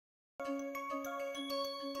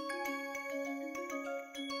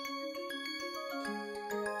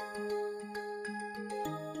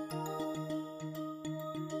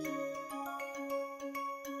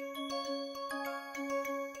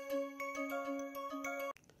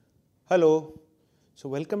Hello. So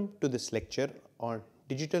welcome to this lecture on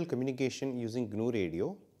digital communication using GNU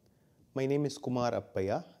radio. My name is Kumar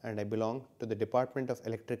Appaya and I belong to the Department of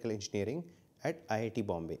Electrical Engineering at IIT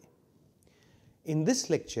Bombay. In this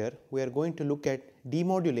lecture, we are going to look at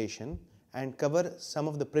demodulation and cover some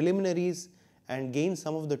of the preliminaries and gain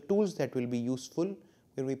some of the tools that will be useful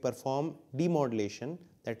when we perform demodulation,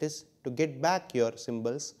 that is to get back your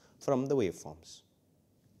symbols from the waveforms.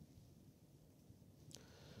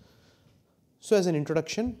 So as an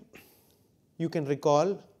introduction, you can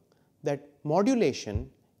recall that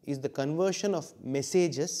modulation is the conversion of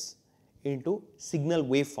messages into signal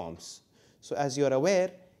waveforms. So as you are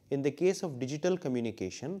aware, in the case of digital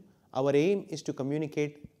communication, our aim is to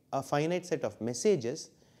communicate a finite set of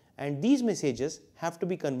messages, and these messages have to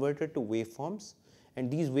be converted to waveforms,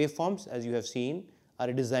 and these waveforms, as you have seen,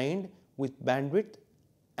 are designed with bandwidth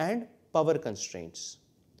and power constraints.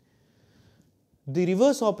 The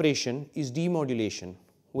reverse operation is demodulation,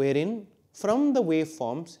 wherein from the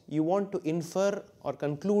waveforms you want to infer or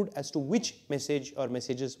conclude as to which message or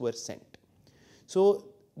messages were sent. So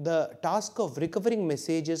the task of recovering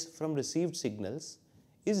messages from received signals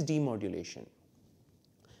is demodulation.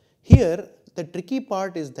 Here the tricky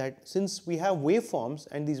part is that since we have waveforms,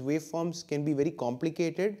 and these waveforms can be very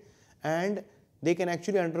complicated and they can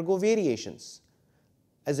actually undergo variations.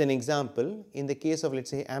 As an example, in the case of, let's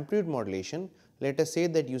say, amplitude modulation, let us say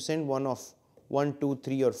that you send one of 1, 2,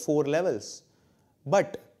 3 or 4 levels,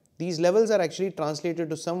 but these levels are actually translated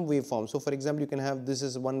to some waveform. So for example, you can have this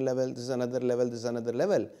is one level, this is another level, this is another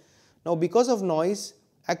level. Now because of noise,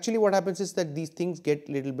 actually what happens is that these things get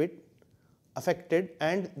little bit affected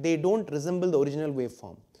and they don't resemble the original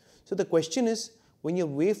waveform. So the question is, when your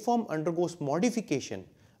waveform undergoes modification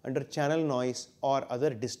under channel noise or other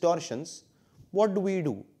distortions, what do we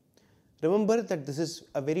do? Remember that this is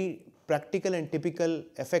a very practical and typical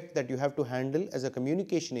effect that you have to handle as a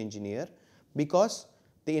communication engineer, because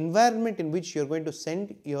the environment in which you are going to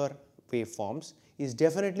send your waveforms is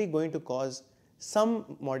definitely going to cause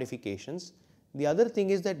some modifications. The other thing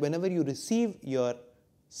is that whenever you receive your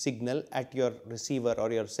signal at your receiver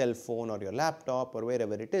or your cell phone or your laptop or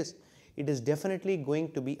wherever it is definitely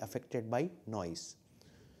going to be affected by noise.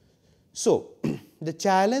 So the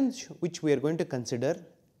challenge which we are going to consider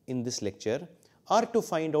in this lecture are to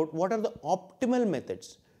find out what are the optimal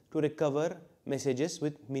methods to recover messages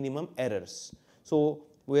with minimum errors. So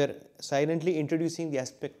we are silently introducing the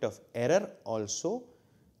aspect of error also,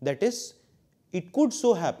 that is, it could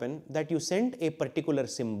so happen that you sent a particular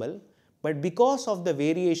symbol, but because of the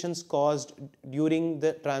variations caused during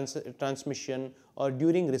the transmission or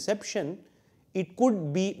during reception, it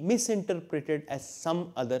could be misinterpreted as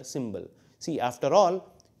some other symbol. See, after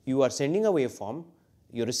all, you are sending a waveform,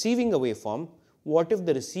 you are receiving a waveform. What if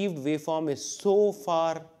the received waveform is so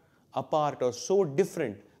far apart or so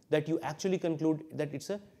different that you actually conclude that it's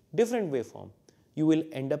a different waveform? You will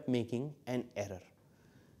end up making an error.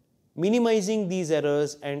 Minimizing these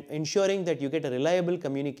errors and ensuring that you get a reliable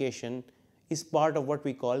communication is part of what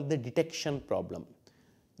we call the detection problem.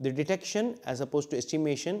 The detection, as opposed to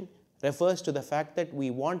estimation, refers to the fact that we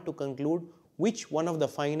want to conclude which one of the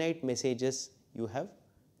finite messages you have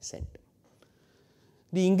sent.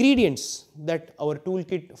 The ingredients that our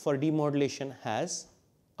toolkit for demodulation has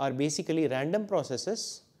are basically random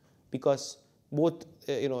processes, because both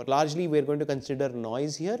largely we are going to consider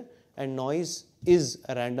noise here, and noise is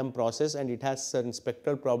a random process and it has certain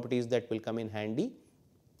spectral properties that will come in handy.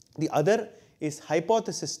 The other is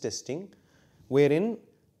hypothesis testing, wherein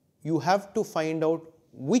you have to find out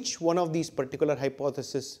which one of these particular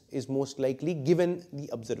hypotheses is most likely given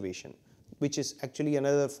the observation, which is actually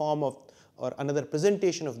another form of or another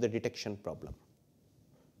presentation of the detection problem.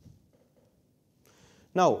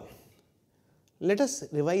 Now let us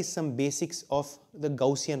revise some basics of the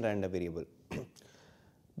Gaussian random variable.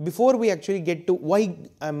 Before we actually get to why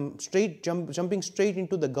I am jumping straight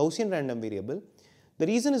into the Gaussian random variable, the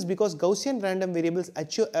reason is because Gaussian random variables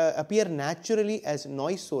appear naturally as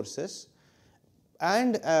noise sources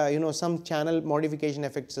and some channel modification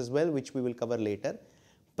effects as well, which we will cover later,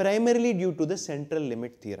 primarily due to the central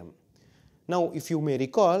limit theorem. Now if you may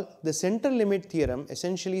recall, the central limit theorem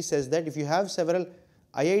essentially says that if you have several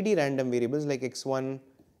IID random variables like x1,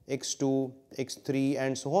 x2, x3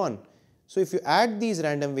 and so on, so if you add these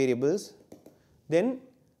random variables, then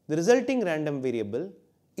the resulting random variable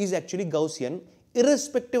is actually Gaussian,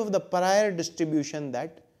 irrespective of the prior distribution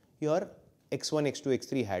that your x1, x2,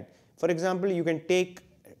 x3 had. For example, you can take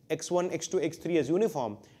x1, x2, x3 as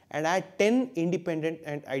uniform and add 10 independent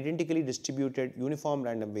and identically distributed uniform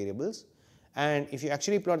random variables, and if you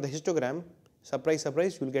actually plot the histogram, surprise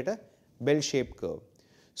surprise, you will get a bell-shaped curve.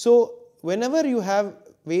 So whenever you have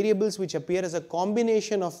variables which appear as a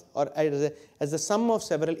combination of or as the sum of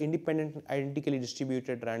several independent identically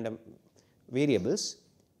distributed random variables,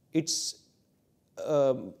 it is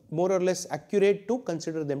more or less accurate to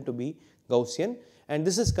consider them to be Gaussian, and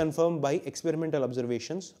this is confirmed by experimental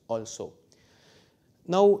observations also.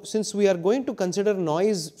 Now, since we are going to consider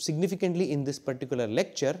noise significantly in this particular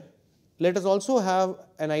lecture, let us also have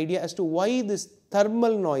an idea as to why this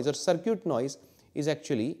thermal noise or circuit noise is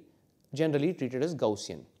actually generally treated as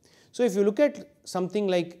Gaussian. So, if you look at something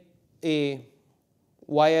like a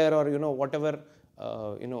wire or whatever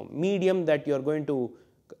medium that you are going to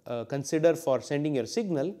consider for sending your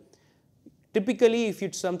signal, typically if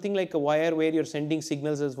it is something like a wire where you are sending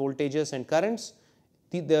signals as voltages and currents,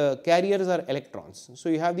 the carriers are electrons. So,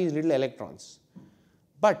 you have these little electrons,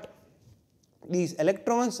 but these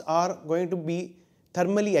electrons are going to be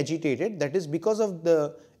thermally agitated, that is because of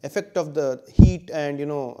the effect of the heat and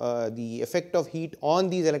the effect of heat on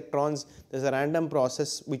these electrons. There is a random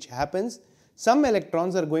process which happens. Some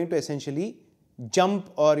electrons are going to essentially jump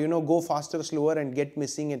or go faster, slower and get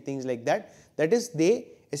missing and things like that. That is, they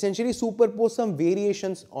essentially superpose some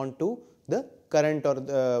variations onto the current or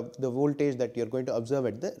the voltage that you are going to observe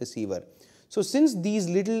at the receiver. So, since these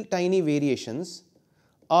little tiny variations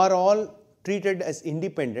are all treated as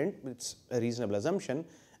independent, it is a reasonable assumption,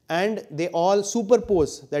 and they all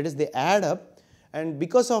superpose, that is they add up, and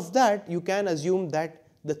because of that you can assume that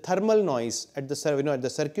the thermal noise at the at the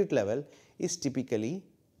circuit level is typically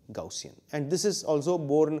Gaussian, and this is also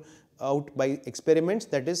borne out by experiments.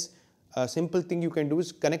 That is, a simple thing you can do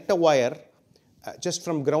is connect a wire just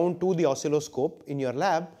from ground to the oscilloscope in your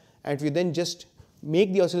lab, and if you then just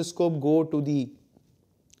make the oscilloscope go to the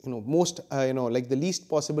most like the least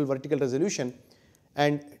possible vertical resolution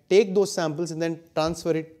and take those samples and then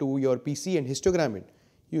transfer it to your PC and histogram it,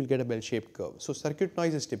 you will get a bell-shaped curve. So, circuit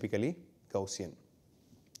noise is typically Gaussian.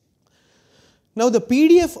 Now, the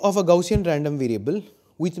PDF of a Gaussian random variable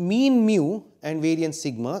with mean mu and variance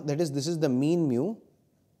sigma, that is, this is the mean mu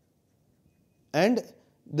and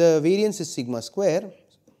the variance is sigma square.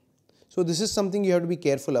 So, this is something you have to be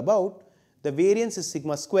careful about. The variance is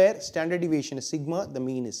sigma square, standard deviation is sigma, the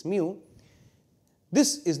mean is mu.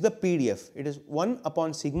 This is the PDF. It is 1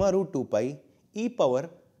 upon sigma root 2 pi e power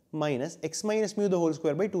minus x minus mu the whole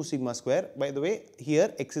square by 2 sigma square. By the way,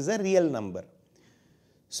 here x is a real number.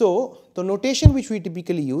 So, the notation which we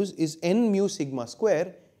typically use is n mu sigma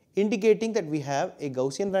square, indicating that we have a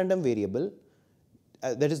Gaussian random variable,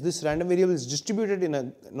 that is, this random variable is distributed in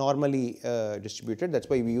a normally distributed, that is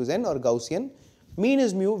why we use n, or Gaussian. Mean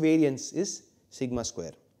is mu, variance is sigma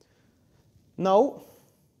square. Now,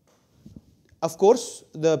 of course,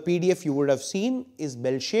 the PDF you would have seen is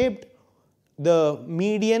bell shaped. The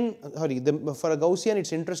median, for a Gaussian it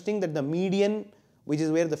is interesting that the median, which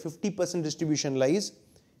is where the 50% distribution lies,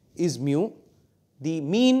 is mu. The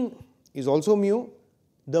mean is also mu.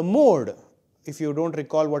 The mode, if you do not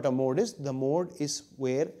recall what a mode is, the mode is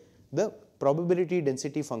where the probability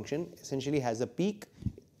density function essentially has a peak.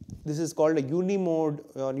 This is called a unimode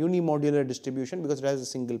or unimodular distribution because it has a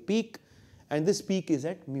single peak, and this peak is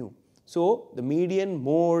at mu. So, the median,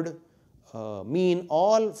 mode, mean,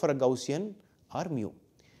 all for a Gaussian are mu.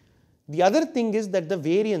 The other thing is that the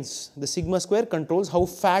variance, the sigma square, controls how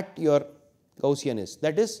fat your Gaussian is,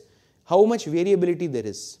 that is, how much variability there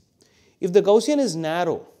is. If the Gaussian is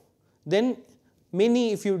narrow, then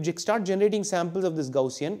if you start generating samples of this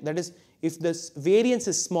Gaussian, that is, if this variance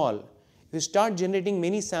is small, if you start generating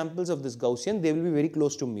many samples of this Gaussian, they will be very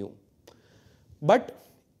close to mu. But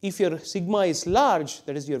if your sigma is large,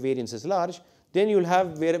 that is, your variance is large, then you will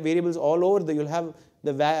have variables all over, you will have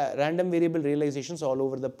the random variable realizations all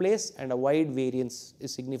over the place, and a wide variance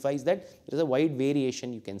signifies that there is a wide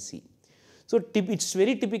variation you can see. So, it is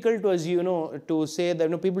very typical to assume, to say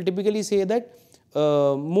that people typically say that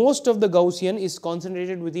most of the Gaussian is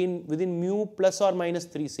concentrated within mu plus or minus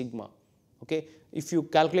 3 sigma. Okay. If you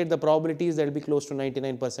calculate the probabilities, that will be close to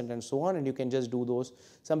 99% and so on, and you can just do those.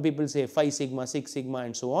 Some people say 5 sigma, 6 sigma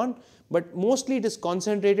and so on, but mostly it is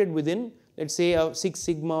concentrated within, let us say, a 6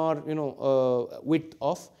 sigma or width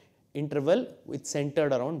of interval with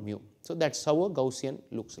centered around mu. So, that is how a Gaussian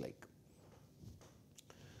looks like.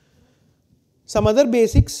 Some other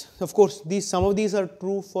basics, of course, some of these are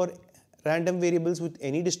true for random variables with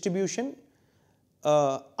any distribution.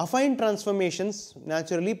 Affine transformations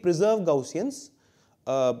naturally preserve Gaussians.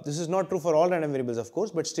 This is not true for all random variables, of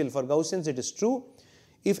course, but still for Gaussians it is true.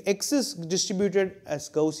 If x is distributed as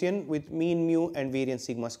Gaussian with mean mu and variance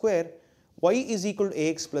sigma square, y is equal to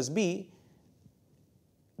ax plus b,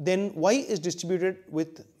 then y is distributed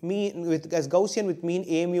with as Gaussian with mean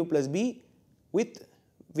a mu plus b with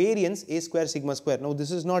variance a square sigma square. Now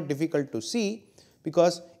this is not difficult to see,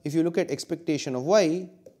 because if you look at expectation of y,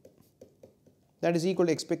 that is equal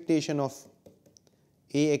to expectation of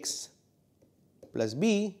ax plus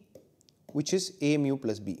b, which is a mu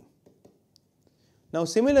plus b. Now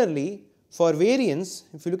similarly, for variance,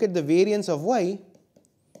 if you look at the variance of y,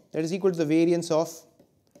 that is equal to the variance of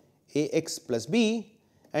ax plus b,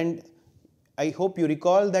 and I hope you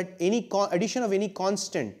recall that any addition of any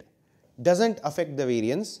constant does not affect the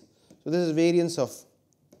variance. So this is variance of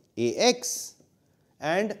ax,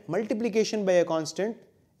 and multiplication by a constant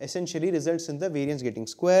essentially results in the variance getting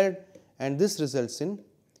squared, and this results in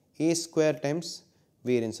a square times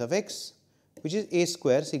variance of x, which is a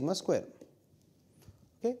square sigma square.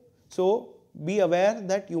 Okay. So be aware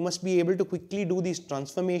that you must be able to quickly do these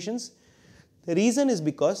transformations. The reason is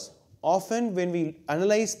because often when we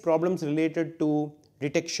analyze problems related to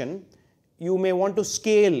detection, you may want to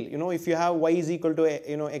scale, if you have y is equal to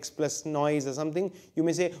x plus noise or something, you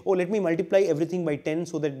may say, oh, let me multiply everything by 10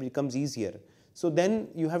 so that it becomes easier. So then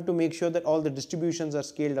you have to make sure that all the distributions are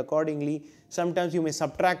scaled accordingly. Sometimes you may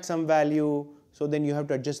subtract some value, so then you have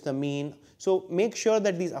to adjust the mean. So make sure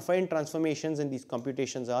that these affine transformations and these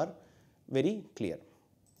computations are very clear.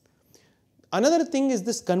 Another thing is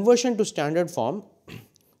this conversion to standard form.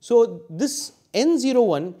 So this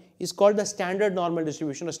N01 is called the standard normal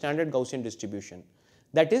distribution or standard Gaussian distribution.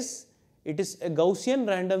 That is, it is a Gaussian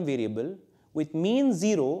random variable with mean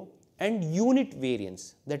 0 and unit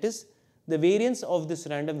variance. That is, the variance of this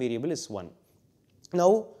random variable is 1.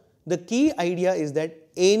 Now, the key idea is that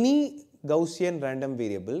any Gaussian random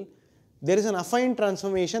variable, there is an affine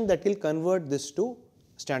transformation that will convert this to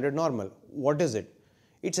standard normal. What is it?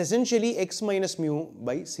 It's essentially x minus mu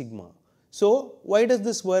by sigma. So why does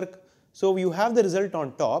this work? So you have the result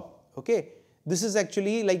on top. Okay, this is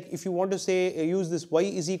actually like if you want to say use this y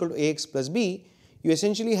is equal to ax plus b, you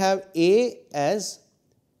essentially have a as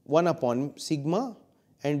 1 upon sigma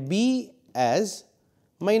and b as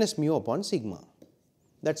minus mu upon sigma.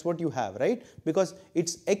 That's what you have, right? Because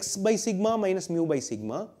it's x by sigma minus mu by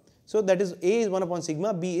sigma. So that is a is 1 upon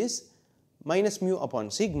sigma, b is minus mu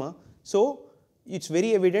upon sigma. So it's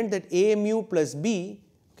very evident that a mu plus b,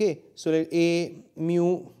 okay, so that a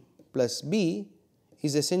mu plus b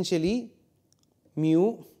is essentially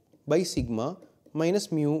mu by sigma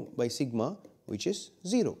minus mu by sigma, which is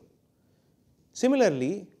 0.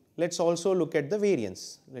 Similarly, let's also look at the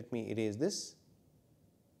variance. Let me erase this.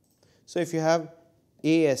 So if you have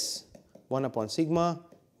a as 1 upon sigma,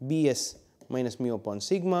 b as minus mu upon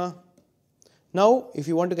sigma. Now if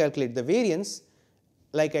you want to calculate the variance,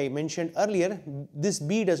 like I mentioned earlier, this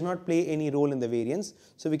b does not play any role in the variance,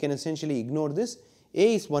 so we can essentially ignore this.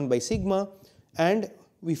 A is 1 by sigma, and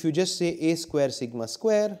if you just say a square sigma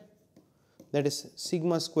square, that is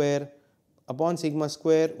sigma square upon sigma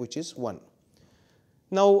square, which is 1.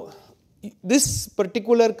 Now this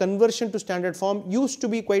particular conversion to standard form used to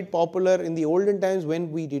be quite popular in the olden times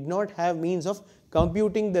when we did not have means of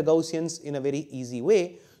computing the Gaussians in a very easy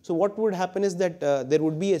way. So what would happen is that there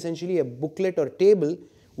would be essentially a booklet or table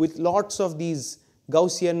with lots of these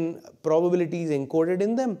Gaussian probabilities encoded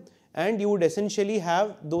in them, and you would essentially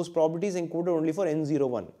have those probabilities encoded only for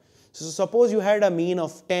N01. So suppose you had a mean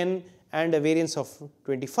of 10 and a variance of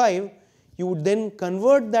 25, you would then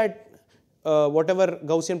convert that whatever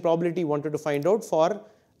Gaussian probability you wanted to find out for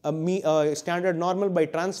a standard normal by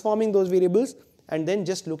transforming those variables and then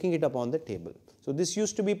just looking it up on the table. So this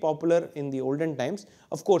used to be popular in the olden times.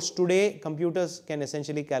 Of course, today computers can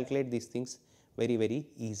essentially calculate these things very, very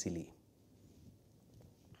easily.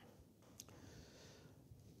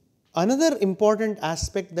 Another important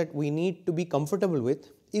aspect that we need to be comfortable with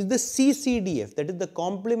is the CCDF, that is the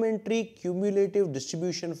complementary cumulative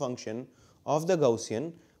distribution function of the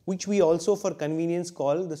Gaussian, which we also for convenience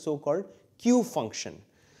call the so-called Q function.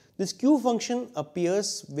 This Q function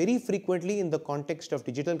appears very frequently in the context of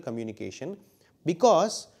digital communication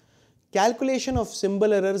because calculation of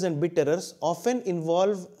symbol errors and bit errors often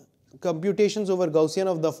involve computations over Gaussian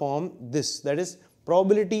of the form this, that is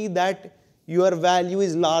probability that your value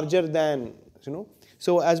is larger than,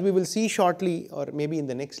 So as we will see shortly or maybe in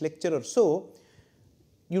the next lecture or so,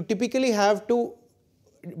 you typically have to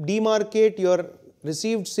demarcate your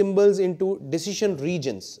received symbols into decision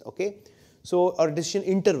regions, okay, so or decision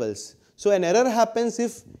intervals. So an error happens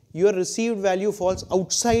if your received value falls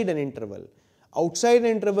outside an interval. Outside an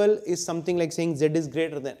interval is something like saying z is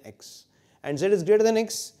greater than x, and z is greater than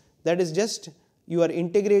x, that is just you are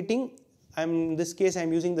integrating. In this case I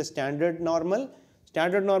am using the standard normal.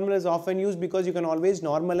 Standard normal is often used because you can always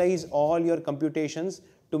normalize all your computations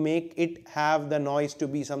to make it have the noise to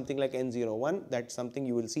be something like N01. That's something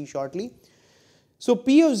you will see shortly. So,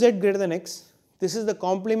 P of z greater than x, this is the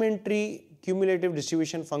complementary cumulative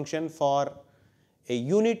distribution function for a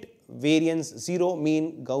unit variance 0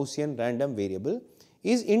 mean Gaussian random variable,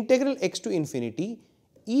 is integral x to infinity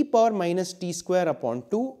e power minus t square upon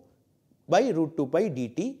 2 by root 2 pi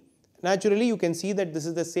dt. Naturally, you can see that this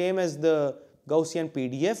is the same as the Gaussian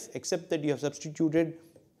PDF, except that you have substituted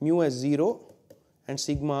mu as 0 and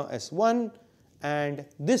sigma as 1, and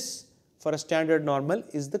this for a standard normal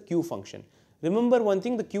is the q function. Remember one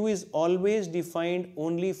thing, the q is always defined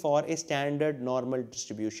only for a standard normal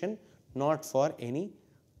distribution, not for any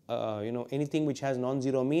anything which has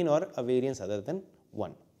non-zero mean or a variance other than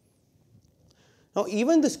 1. Now,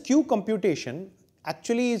 even this q computation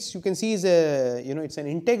actually is, you can see, is a it's an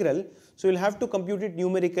integral. So, you will have to compute it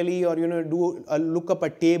numerically, or do look up a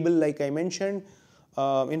table like I mentioned.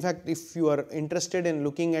 In fact, if you are interested in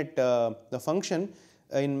looking at the function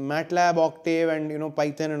in MATLAB, Octave and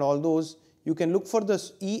Python and all those, you can look for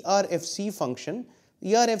this ERFC function.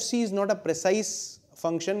 ERFC is not a precise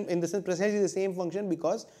function, in the sense precisely the same function,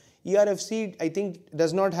 because ERFC I think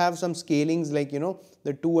does not have some scalings like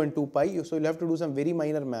the 2 and 2 pi. So, you will have to do some very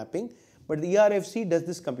minor mapping, but the ERFC does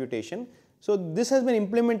this computation. So, this has been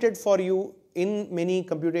implemented for you in many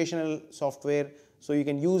computational software, so you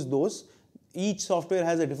can use those. Each software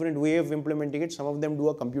has a different way of implementing it. Some of them do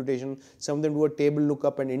a computation, some of them do a table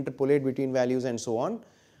lookup and interpolate between values and so on.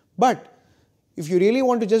 But if you really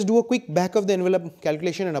want to just do a quick back of the envelope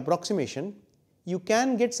calculation and approximation, you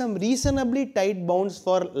can get some reasonably tight bounds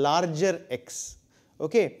for larger x.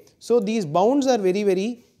 Okay. So, these bounds are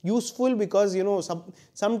very useful, because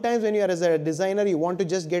sometimes when you are as a designer, you want to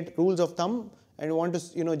just get rules of thumb and want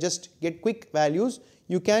to just get quick values,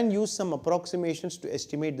 you can use some approximations to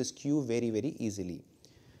estimate this q very easily.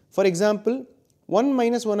 For example, 1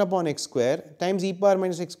 minus 1 upon x square times e power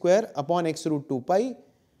minus x square upon x root 2 pi,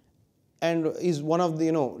 and is one of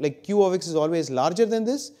the like q of x is always larger than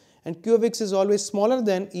this, and q of x is always smaller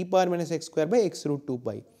than e power minus x square by x root 2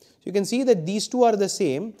 pi. So, you can see that these two are the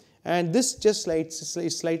same, and this just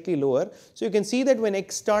is slightly lower. So, you can see that when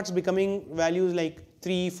x starts becoming values like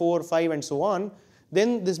 3, 4, 5 and so on,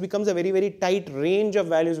 then this becomes a very tight range of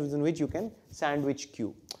values within which you can sandwich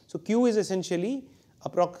q. So, q is essentially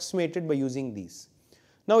approximated by using these.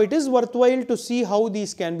 Now, it is worthwhile to see how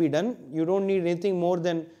these can be done. You do not need anything more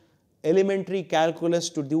than elementary calculus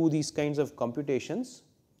to do these kinds of computations.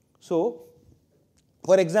 So,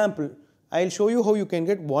 for example, I will show you how you can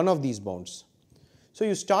get one of these bounds. So,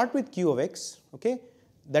 you start with q of x, okay.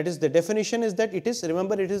 That is, the definition is that it is,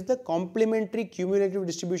 remember, it is the complementary cumulative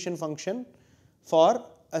distribution function for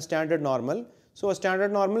a standard normal. So, a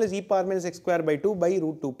standard normal is e power minus x square by 2 by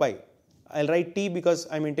root 2 pi. I will write t because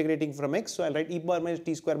I am integrating from x. So, I will write e power minus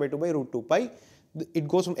t square by 2 by root 2 pi. It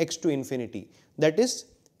goes from x to infinity. That is,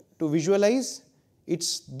 to visualize, it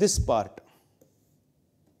is this part.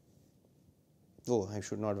 Oh, I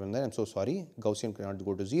should not have done that, I am so sorry. Gaussian cannot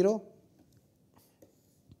go to 0.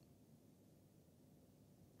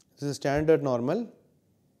 This is a standard normal,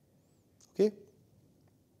 okay.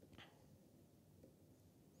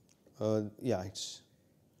 Yeah,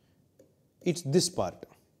 it's this part,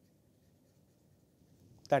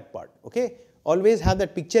 that part, okay. Always have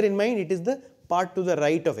that picture in mind, it is the part to the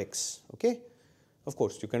right of x, okay. Of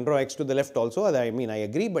course, you can draw x to the left also, I mean I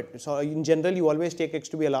agree, but so in general you always take x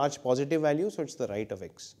to be a large positive value, so it is the right of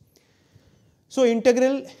x. So,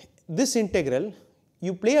 this integral,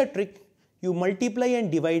 you play a trick, you multiply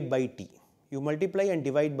and divide by t. You multiply and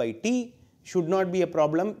divide by t, should not be a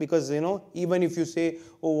problem, because even if you say,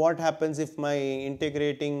 oh, what happens if my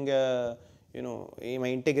integrating my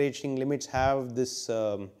integration limits have this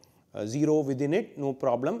 0 within it, no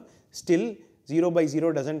problem. Still 0 by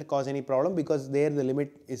 0 does not cause any problem, because there the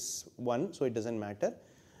limit is 1, so it does not matter.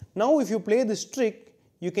 Now, if you play this trick,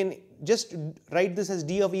 you can just write this as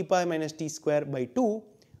d of e power minus t square by 2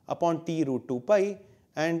 upon t root 2 pi,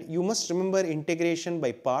 and you must remember integration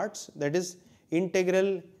by parts, that is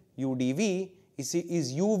integral u dv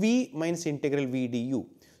is uv minus integral v du.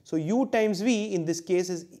 So, u times v in this case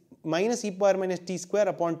is minus e power minus t square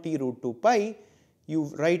upon t root 2 pi, you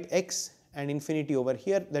write x and infinity over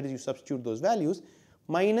here, that is you substitute those values,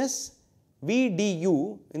 minus v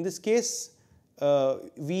du, in this case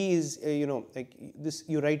v is like this,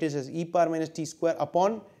 you write it as e power minus t square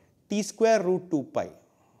upon t square root 2 pi,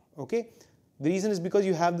 okay. The reason is because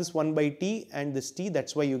you have this 1 by t and this t, that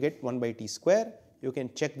is why you get 1 by t square, you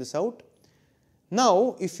can check this out.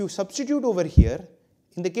 Now, if you substitute over here,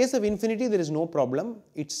 in the case of infinity there is no problem,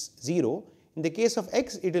 it is 0. In the case of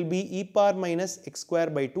x, it will be e power minus x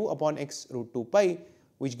square by 2 upon x root 2 pi,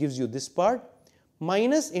 which gives you this part,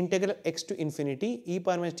 minus integral x to infinity e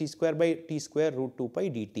power minus t square by t square root 2 pi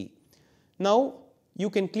dt. Now, you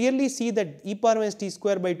can clearly see that e power minus t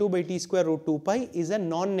square by 2 by t square root 2 pi is a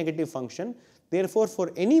non-negative function. Therefore,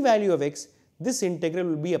 for any value of x, this integral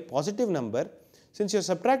will be a positive number. Since you are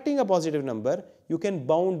subtracting a positive number, you can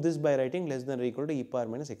bound this by writing less than or equal to e power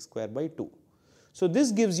minus x square by 2. So,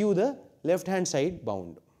 this gives you the left hand side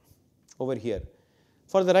bound over here.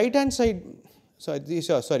 For the right hand side,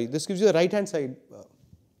 this gives you the right hand side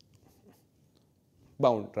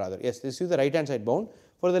bound rather. Yes, this is the right hand side bound.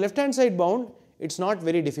 For the left hand side bound, it is not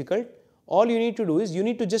very difficult. All you need to do is you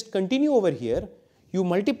need to just continue over here. You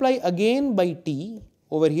multiply again by t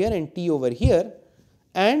over here and t over here,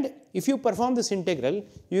 and if you perform this integral,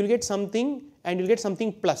 you will get something and you will get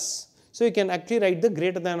something plus. So, you can actually write the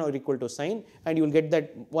greater than or equal to sign and you will get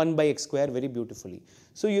that 1 by x square very beautifully.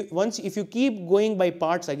 So, if you keep going by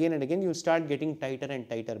parts again and again, you will start getting tighter and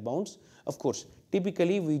tighter bounds. Of course,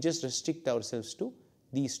 typically we just restrict ourselves to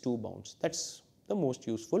these two bounds. That is the most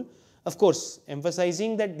useful. Of course,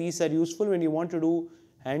 emphasizing that these are useful when you want to do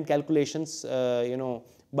hand calculations,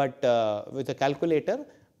 but with a calculator,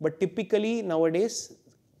 but typically nowadays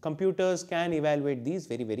computers can evaluate these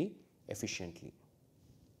very, very efficiently.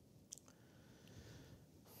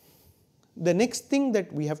 The next thing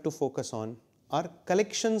that we have to focus on are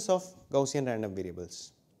collections of Gaussian random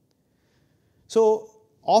variables. So,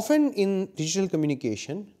 often in digital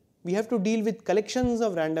communication, we have to deal with collections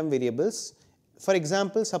of random variables. For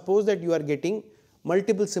example, suppose that you are getting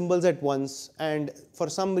multiple symbols at once and for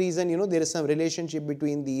some reason there is some relationship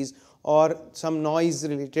between these or some noise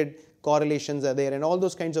related correlations are there and all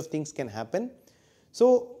those kinds of things can happen.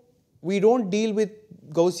 So, we do not deal with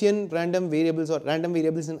Gaussian random variables or random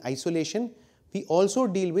variables in isolation, we also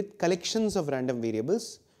deal with collections of random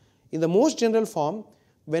variables. In the most general form,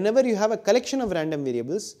 whenever you have a collection of random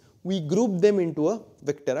variables, we group them into a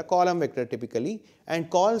vector, a column vector typically, and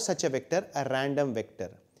call such a vector a random vector.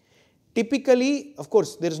 Typically, of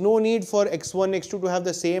course, there is no need for x1, x2 to have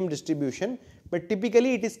the same distribution, but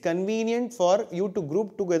typically it is convenient for you to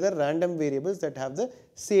group together random variables that have the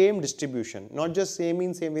same distribution, not just same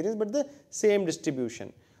mean same variance, but the same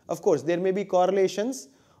distribution. Of course, there may be correlations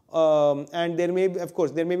and there may be, of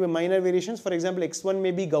course, there may be minor variations. For example, x1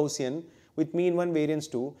 may be Gaussian with mean 1 variance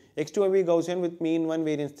 2, x2 may be Gaussian with mean 1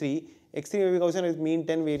 variance 3, x3 may be Gaussian with mean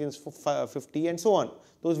 10 variance 50 and so on.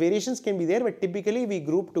 Those variations can be there, but typically we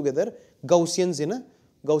group together Gaussians in a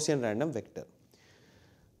Gaussian random vector.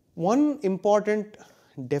 One important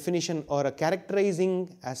definition or a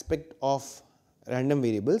characterizing aspect of random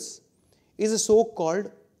variables is a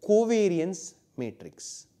so-called covariance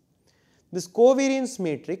matrix. This covariance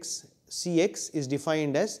matrix Cx is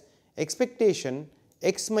defined as expectation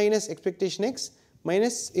x minus expectation x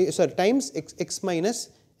minus times x minus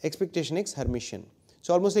expectation x Hermitian.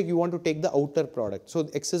 So, almost like you want to take the outer product. So,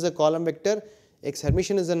 x is a column vector, x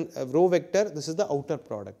Hermitian is a row vector, this is the outer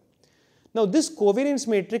product. Now, this covariance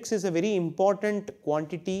matrix is a very important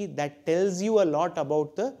quantity that tells you a lot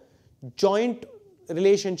about the joint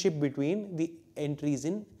relationship between the entries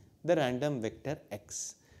in the random vector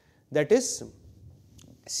x. That is,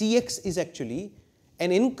 Cx is actually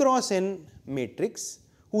an n cross n matrix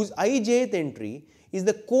whose ijth entry is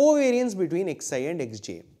the covariance between xi and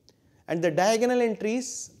xj, and the diagonal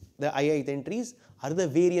entries, the ith entries, are the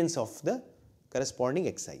variance of the corresponding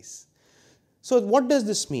xi's. So, what does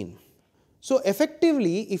this mean? So,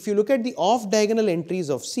 effectively, if you look at the off diagonal entries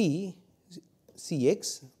of Cx,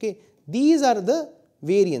 okay, these are the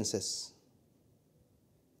variances,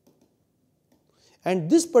 and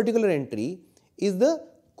this particular entry is the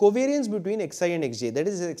covariance between xi and xj, that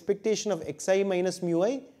is the expectation of xi minus mu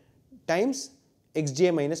I times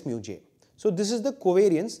xj minus mu j. So, this is the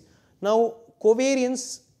covariance. Now,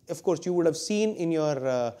 covariance, of course, you would have seen in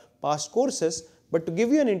your past courses, but to give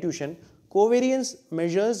you an intuition, covariance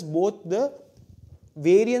measures both the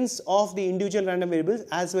variance of the individual random variables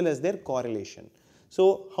as well as their correlation.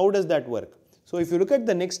 So, how does that work? So, if you look at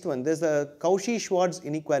the next one, there is a Cauchy-Schwarz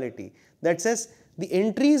inequality that says the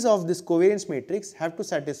entries of this covariance matrix have to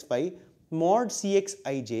satisfy mod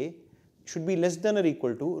Cxij should be less than or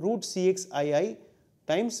equal to root Cxii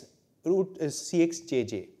times root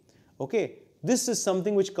Cxjj. Okay. This is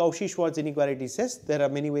something which Cauchy-Schwarz inequality says. There are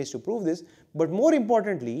many ways to prove this, but more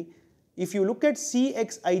importantly, if you look at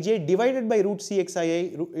Cxij divided by root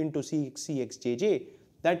Cxii into Cxjj,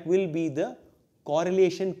 that will be the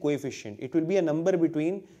correlation coefficient. It will be a number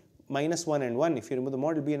between minus 1 and 1. If you remember the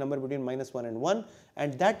model, it will be a number between minus 1 and 1,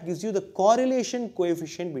 and that gives you the correlation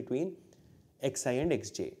coefficient between xi and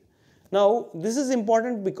xj. Now, this is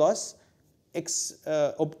important because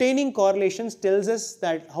obtaining correlations tells us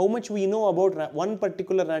that how much we know about one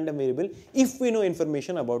particular random variable if we know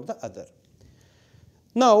information about the other.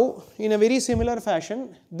 Now, in a very similar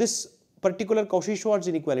fashion, this particular Cauchy-Schwarz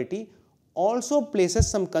inequality also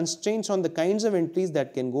places some constraints on the kinds of entries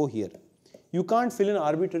that can go here. You can't fill in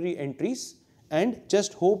arbitrary entries and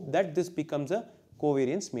just hope that this becomes a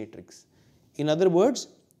covariance matrix. In other words,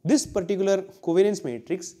 this particular covariance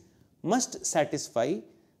matrix must satisfy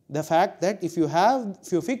the fact that if you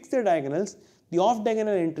fix the diagonals, the off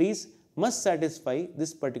diagonal entries must satisfy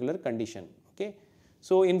this particular condition. Okay.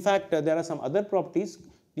 So, in fact, there are some other properties.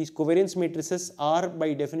 These covariance matrices are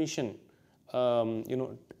by definition,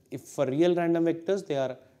 if for real random vectors they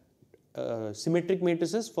are symmetric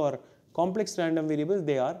matrices. For complex random variables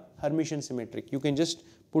they are Hermitian symmetric. You can just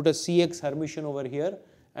put a Cx Hermitian over here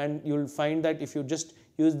and you will find that if you just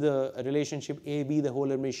use the relationship A B the whole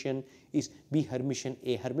Hermitian is B Hermitian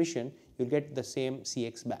A Hermitian, you will get the same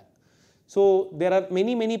Cx back. So, there are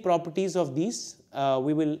many properties of these.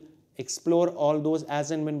 We will explore all those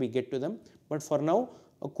as and when we get to them, but for now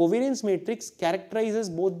a covariance matrix characterizes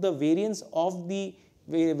both the variance of the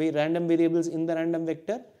random variables in the random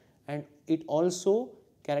vector, and it also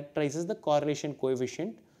characterizes the correlation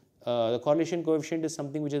coefficient. The correlation coefficient is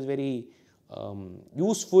something which is very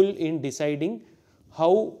useful in deciding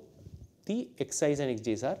how the xi's and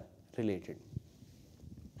xj's are related.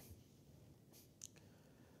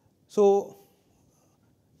 So,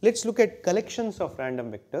 let us look at collections of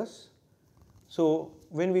random vectors. So,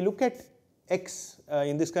 when we look at x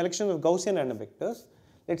in this collection of Gaussian random vectors,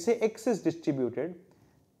 let us say x is distributed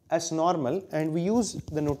as normal and we use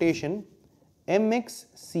the notation mx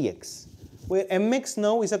cx, where mx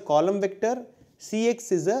now is a column vector,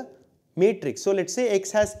 cx is a matrix. So, let us say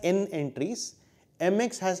x has n entries,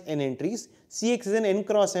 mx has n entries, cx is an n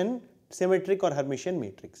cross n symmetric or Hermitian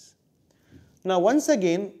matrix. Now, once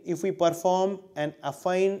again if we perform an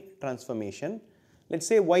affine transformation, let us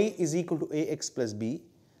say y is equal to ax plus b,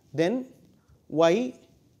 then y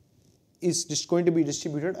is just going to be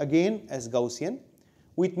distributed again as Gaussian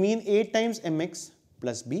with mean a times mx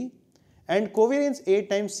plus b and covariance a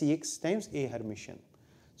times cx times a Hermitian.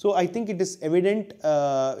 So, I think it is evident,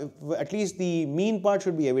 at least the mean part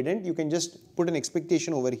should be evident. You can just put an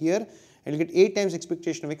expectation over here and you get a times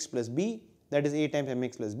expectation of x plus b, that is a times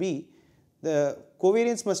mx plus b. The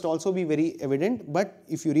covariance must also be very evident, but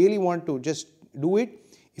if you really want to just do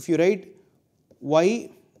it, if you write y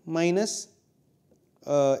minus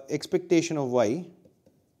expectation of y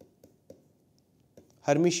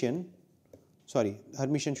Hermitian, sorry,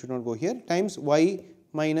 Hermitian should not go here, times y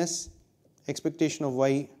minus expectation of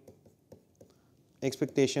y,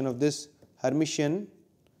 expectation of this Hermitian,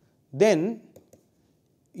 then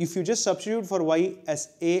if you just substitute for y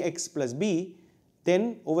as ax plus b,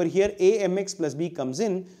 then over here a mx plus b comes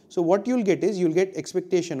in. So, what you will get is you will get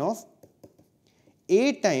expectation of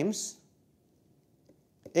a times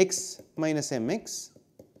x minus mx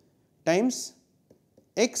times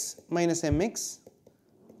x minus mx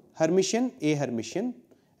Hermitian a Hermitian,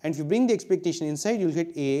 and if you bring the expectation inside you will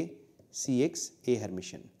get a cx a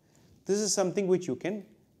Hermitian. This is something which you can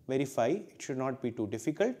verify, it should not be too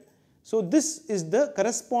difficult. So, this is the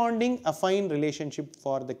corresponding affine relationship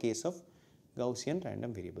for the case of Gaussian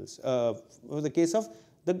random variables, for the case of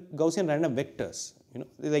the Gaussian random vectors,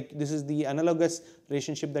 like this is the analogous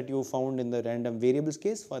relationship that you found in the random variables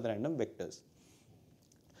case for the random vectors.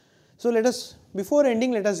 So, let us, before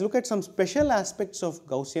ending, let us look at some special aspects of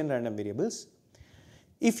Gaussian random variables.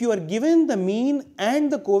 If you are given the mean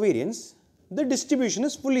and the covariance, the distribution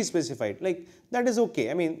is fully specified, like that is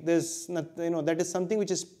okay. I mean, there's not, that is something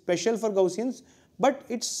which is special for Gaussians, but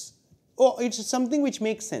it's something which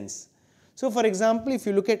makes sense. So, for example, if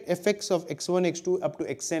you look at fx of x1, x2 up to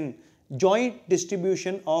xn, joint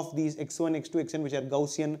distribution of these x1, x2, xn which are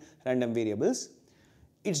Gaussian random variables,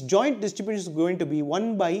 its joint distribution is going to be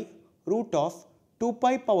 1 by root of 2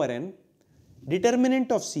 pi power n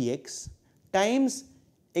determinant of cx times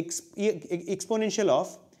exponential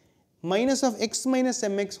of minus of x minus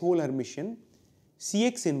mx whole Hermitian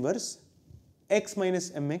cx inverse x minus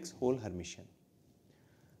mx whole Hermitian.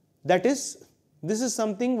 That is, this is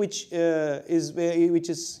something which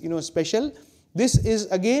is special. This is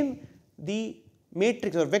again the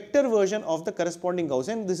matrix or vector version of the corresponding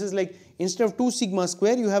Gaussian. This is like instead of 2 sigma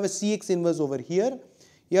square, you have a cx inverse over here.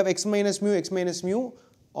 You have x minus mu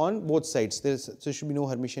on both sides. There should be no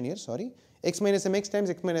Hermitian here, sorry. X minus mx times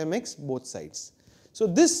x minus mx both sides. So,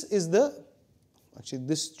 this is the, actually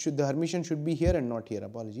the Hermitian should be here and not here,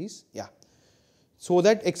 apologies, yeah. So,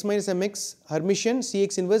 that x minus mx Hermitian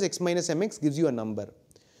Cx inverse x minus mx gives you a number.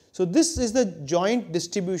 So, this is the joint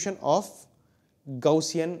distribution of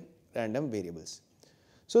Gaussian random variables.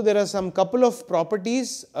 So there are some couple of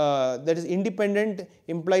properties, that is independent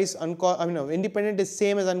implies independent is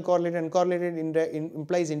same as uncorrelated, uncorrelated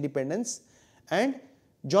implies independence, and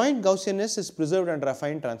joint Gaussianness is preserved under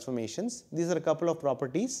affine transformations. These are a couple of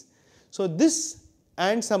properties. So this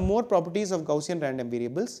and some more properties of Gaussian random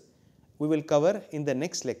variables we will cover in the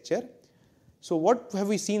next lecture. So what have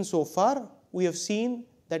we seen so far? We have seen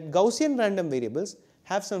that Gaussian random variables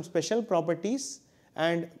have some special properties,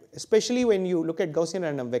 and especially when you look at Gaussian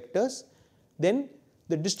random vectors, then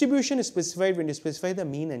the distribution is specified when you specify the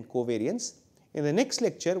mean and covariance. In the next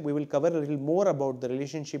lecture, we will cover a little more about the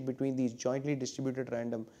relationship between these jointly distributed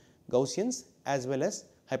random Gaussians as well as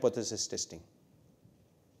hypothesis testing.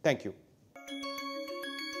 Thank you.